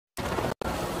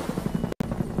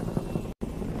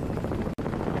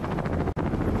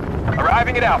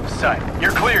Arriving at Alpha Site.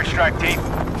 You're cleared, Strike Team.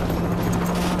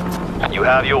 You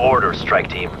have your orders,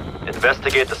 Strike Team.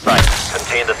 Investigate the site.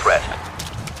 Contain the threat.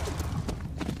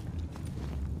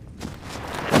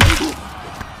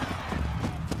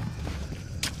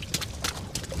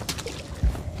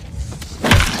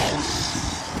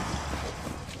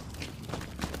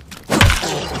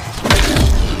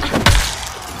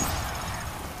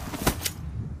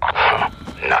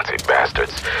 Nazi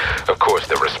bastards. Of course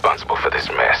they're responsible for this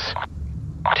mess.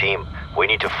 Team, we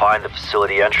need to find the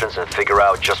facility entrance and figure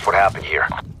out just what happened here.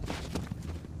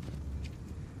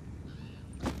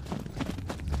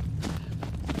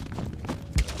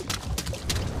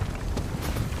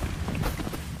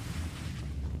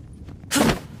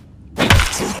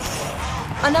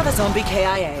 Another zombie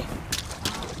KIA.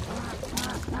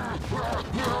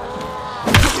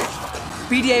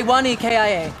 BDA-1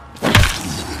 EKIA.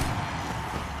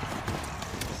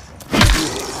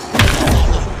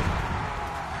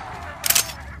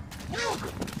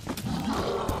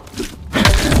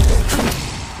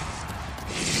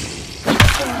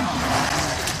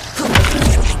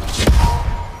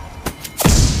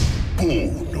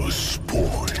 Bonus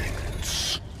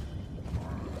points.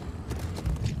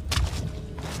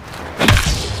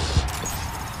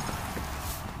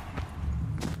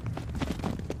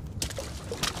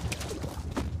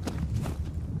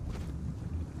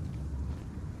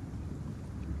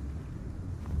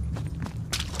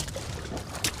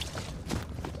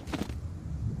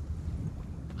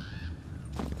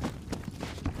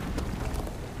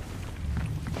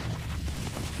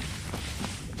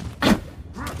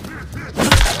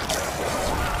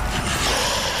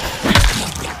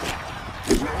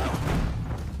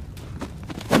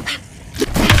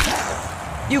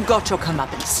 You got your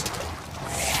comeuppance.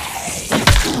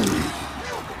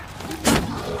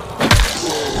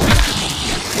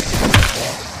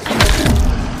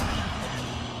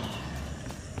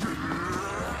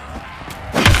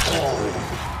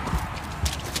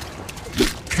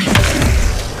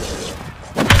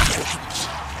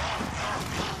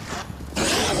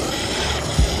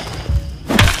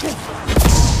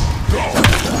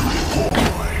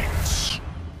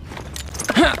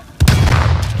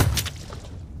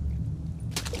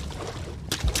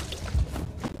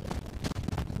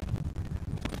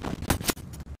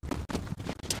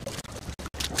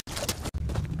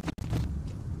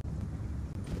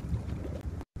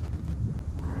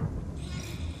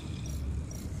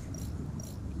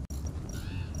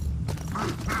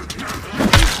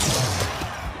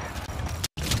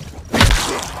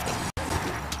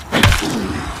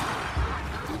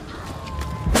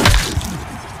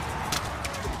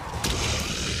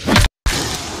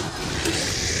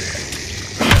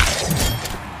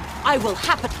 I will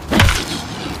happen.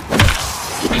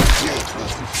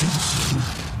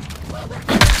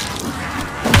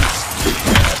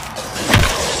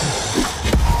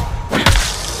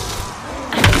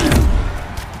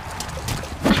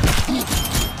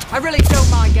 I really don't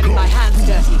mind getting my hands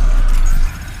dirty.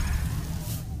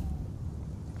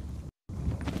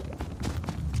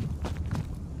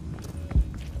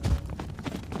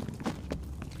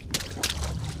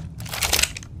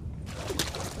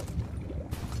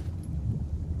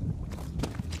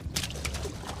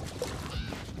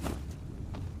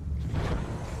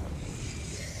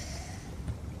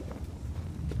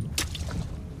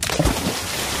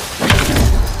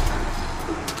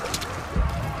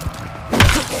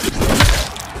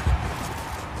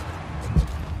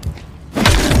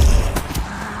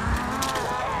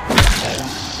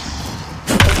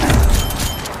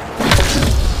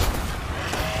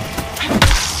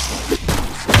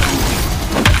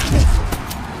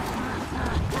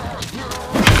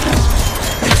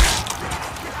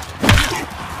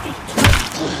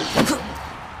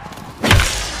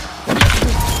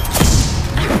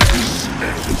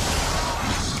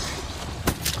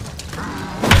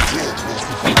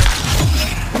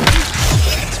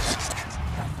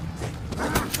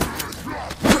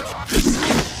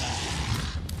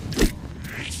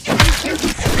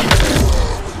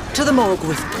 To the morgue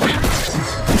with me.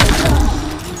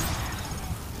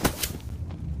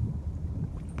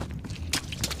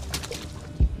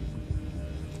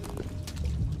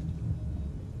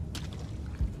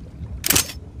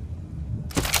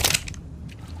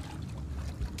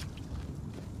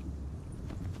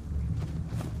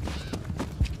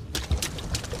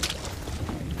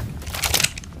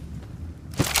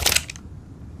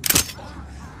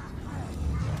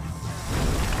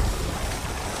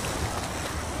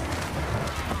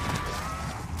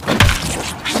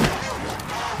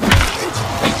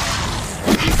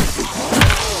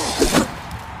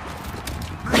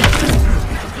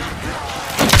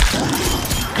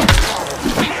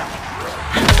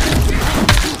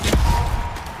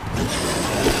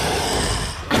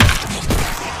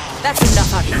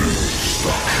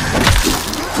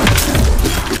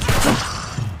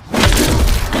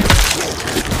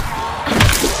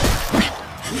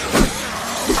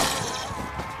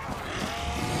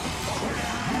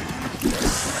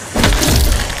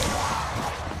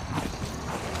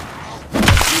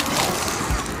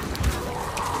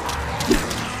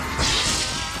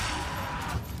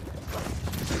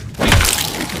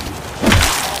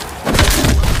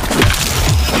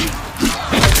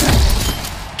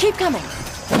 Keep coming.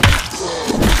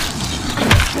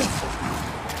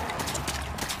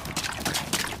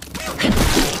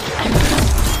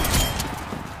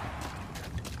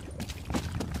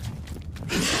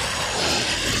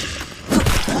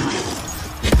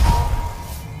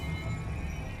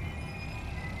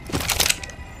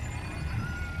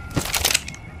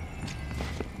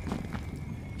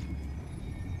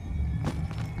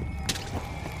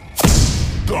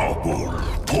 Double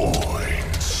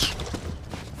points.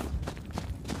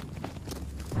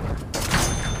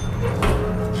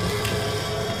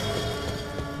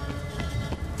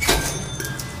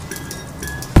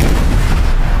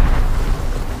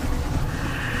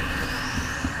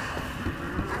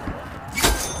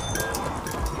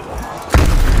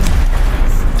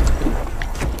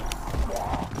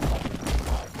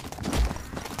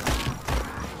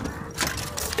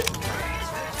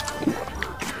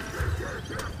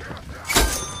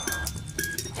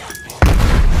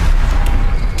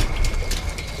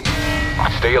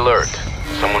 Stay alert.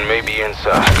 Someone may be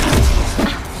inside.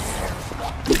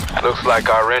 Looks like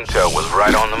our intel was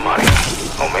right on the money.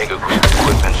 Omega Group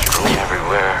equipment strewn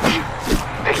everywhere.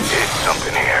 They did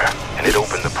something here, and it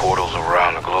opened the portals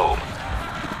around the globe.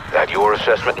 That your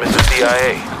assessment, Mr.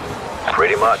 CIA?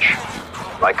 Pretty much.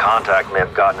 My contact may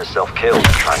have gotten himself killed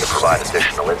trying to provide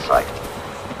additional insight.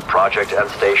 Project M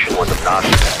Station was a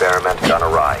Nazi experiment gone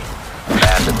awry.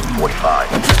 Abandoned in 45.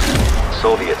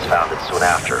 Soviets found it soon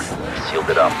after. Sealed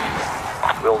it up.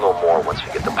 We'll know more once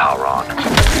we get the power on.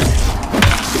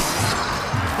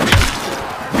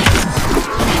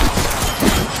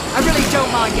 I really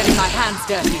don't mind getting my hands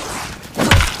dirty.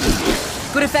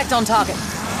 Good effect on target.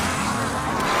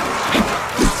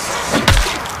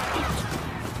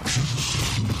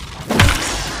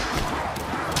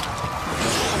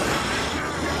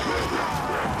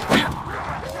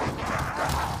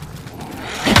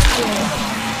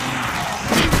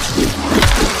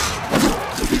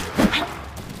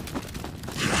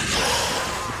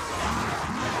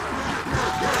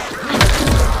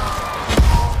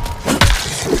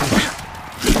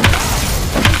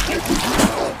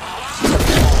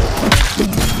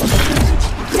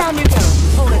 Down you go,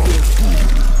 all of you.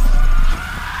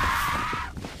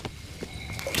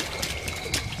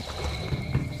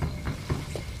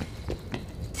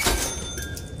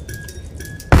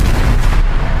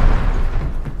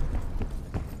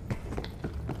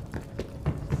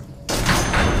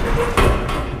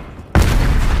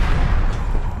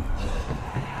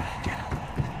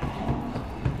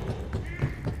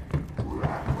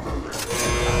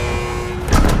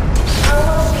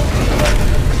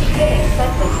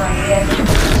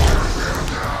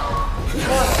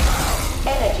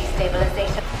 Energy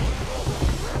stabilization.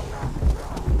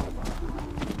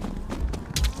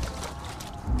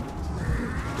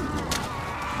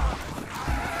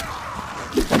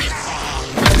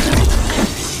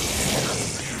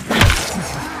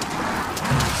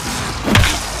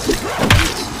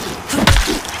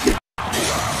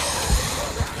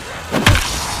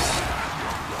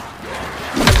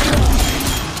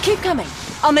 Keep coming.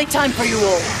 I'll make time for you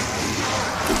all.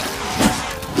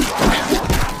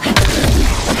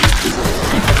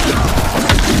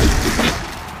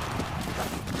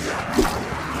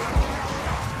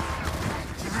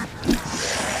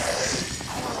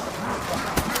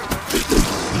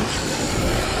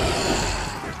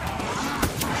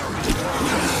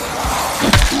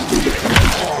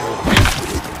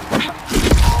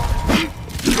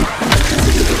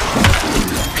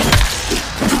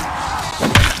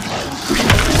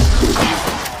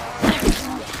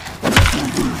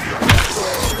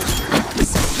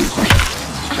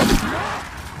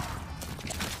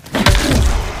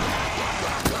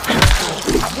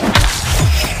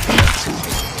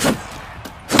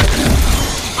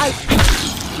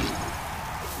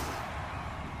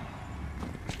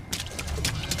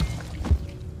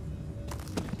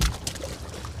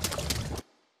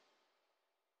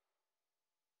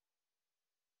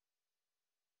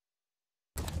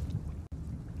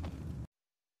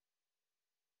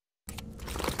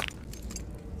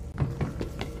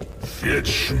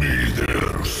 Fetch me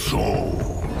their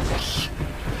souls.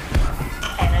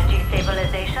 Energy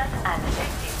stabilization at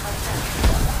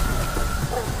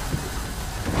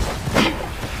 50%.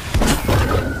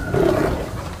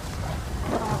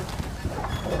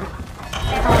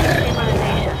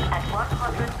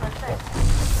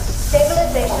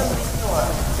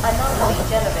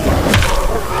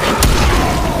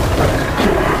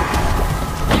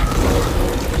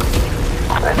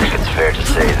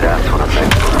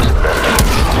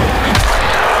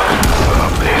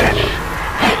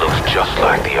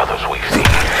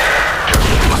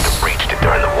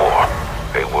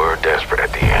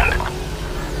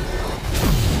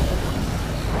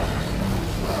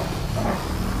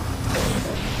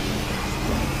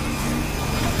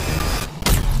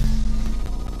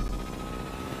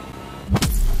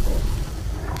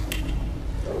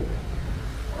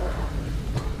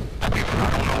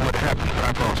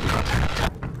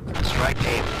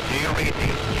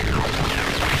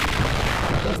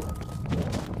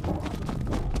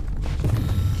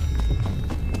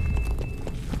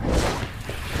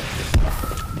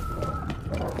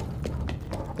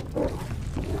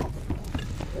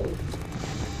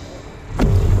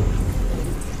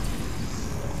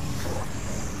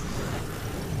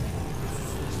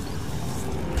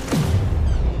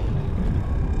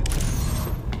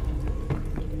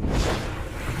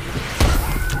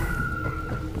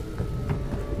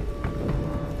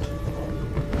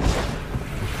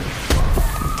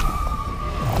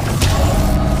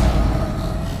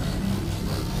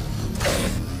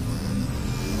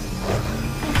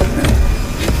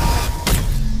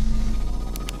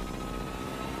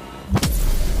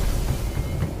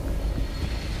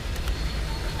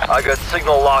 I got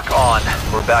signal lock on.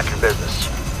 We're back in business.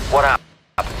 What happened?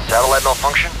 Satellite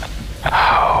malfunction?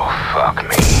 Oh, fuck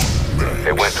me.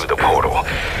 They went through the portal.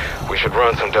 We should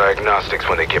run some diagnostics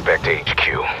when they get back to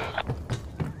HQ.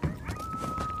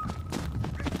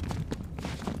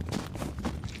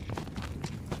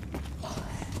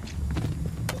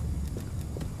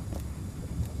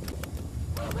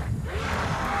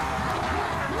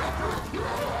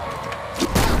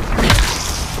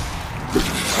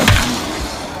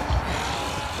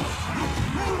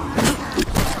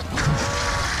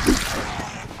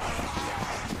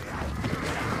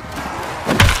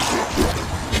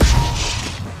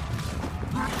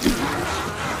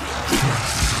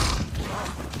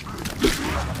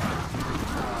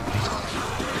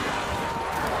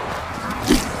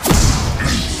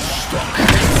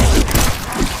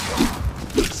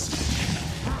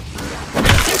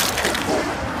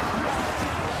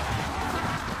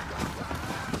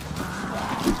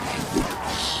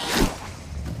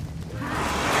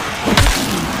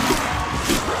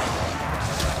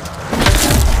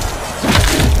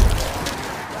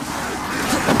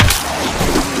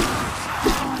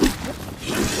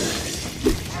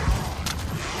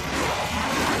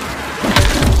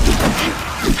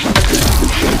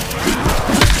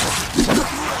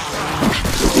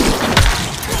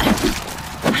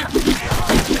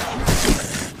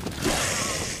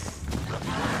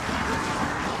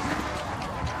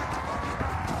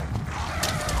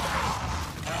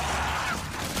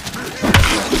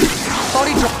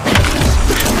 Body drop.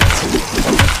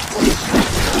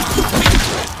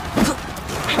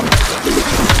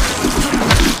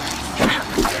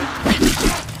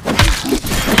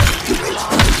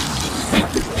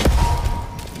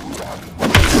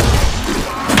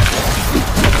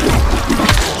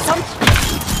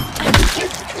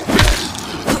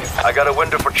 I got a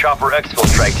window for Chopper Exfil,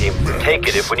 strike team. Take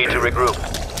it if we need to regroup.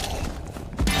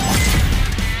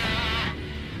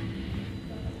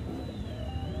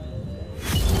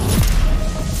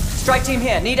 Strike team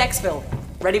here. Need exfil.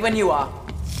 Ready when you are.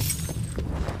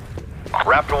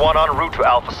 Raptor 1 en route to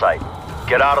Alpha Site.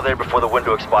 Get out of there before the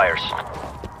window expires.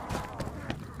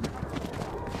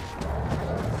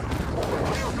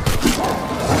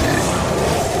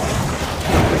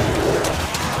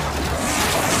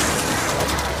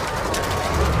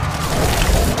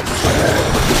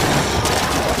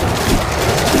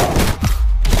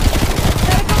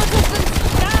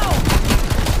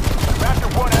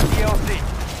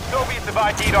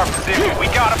 ID'd our position. We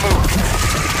gotta move.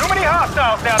 Too many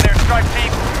hostiles down there, strike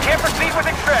team. Can't proceed with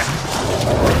extraction.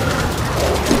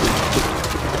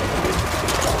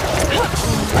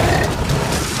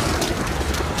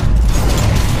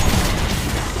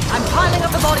 I'm piling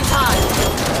up the body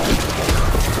time.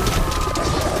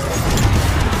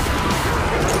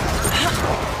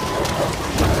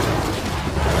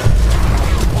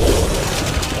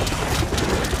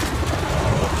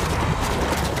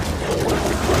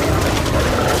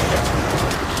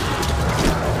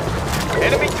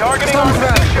 Enemy targeting our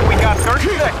position. We got 30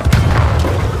 seconds.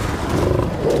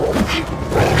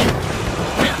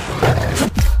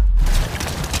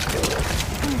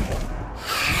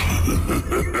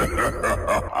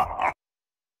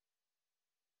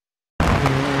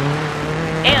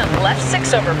 And left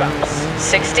 6 over bumps.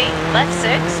 60, left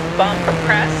 6, bump,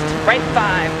 crest, right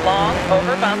 5, long,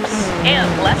 over bumps.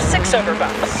 And left 6 over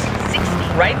bumps. 60,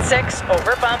 right 6,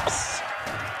 over bumps.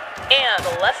 And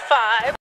left 5.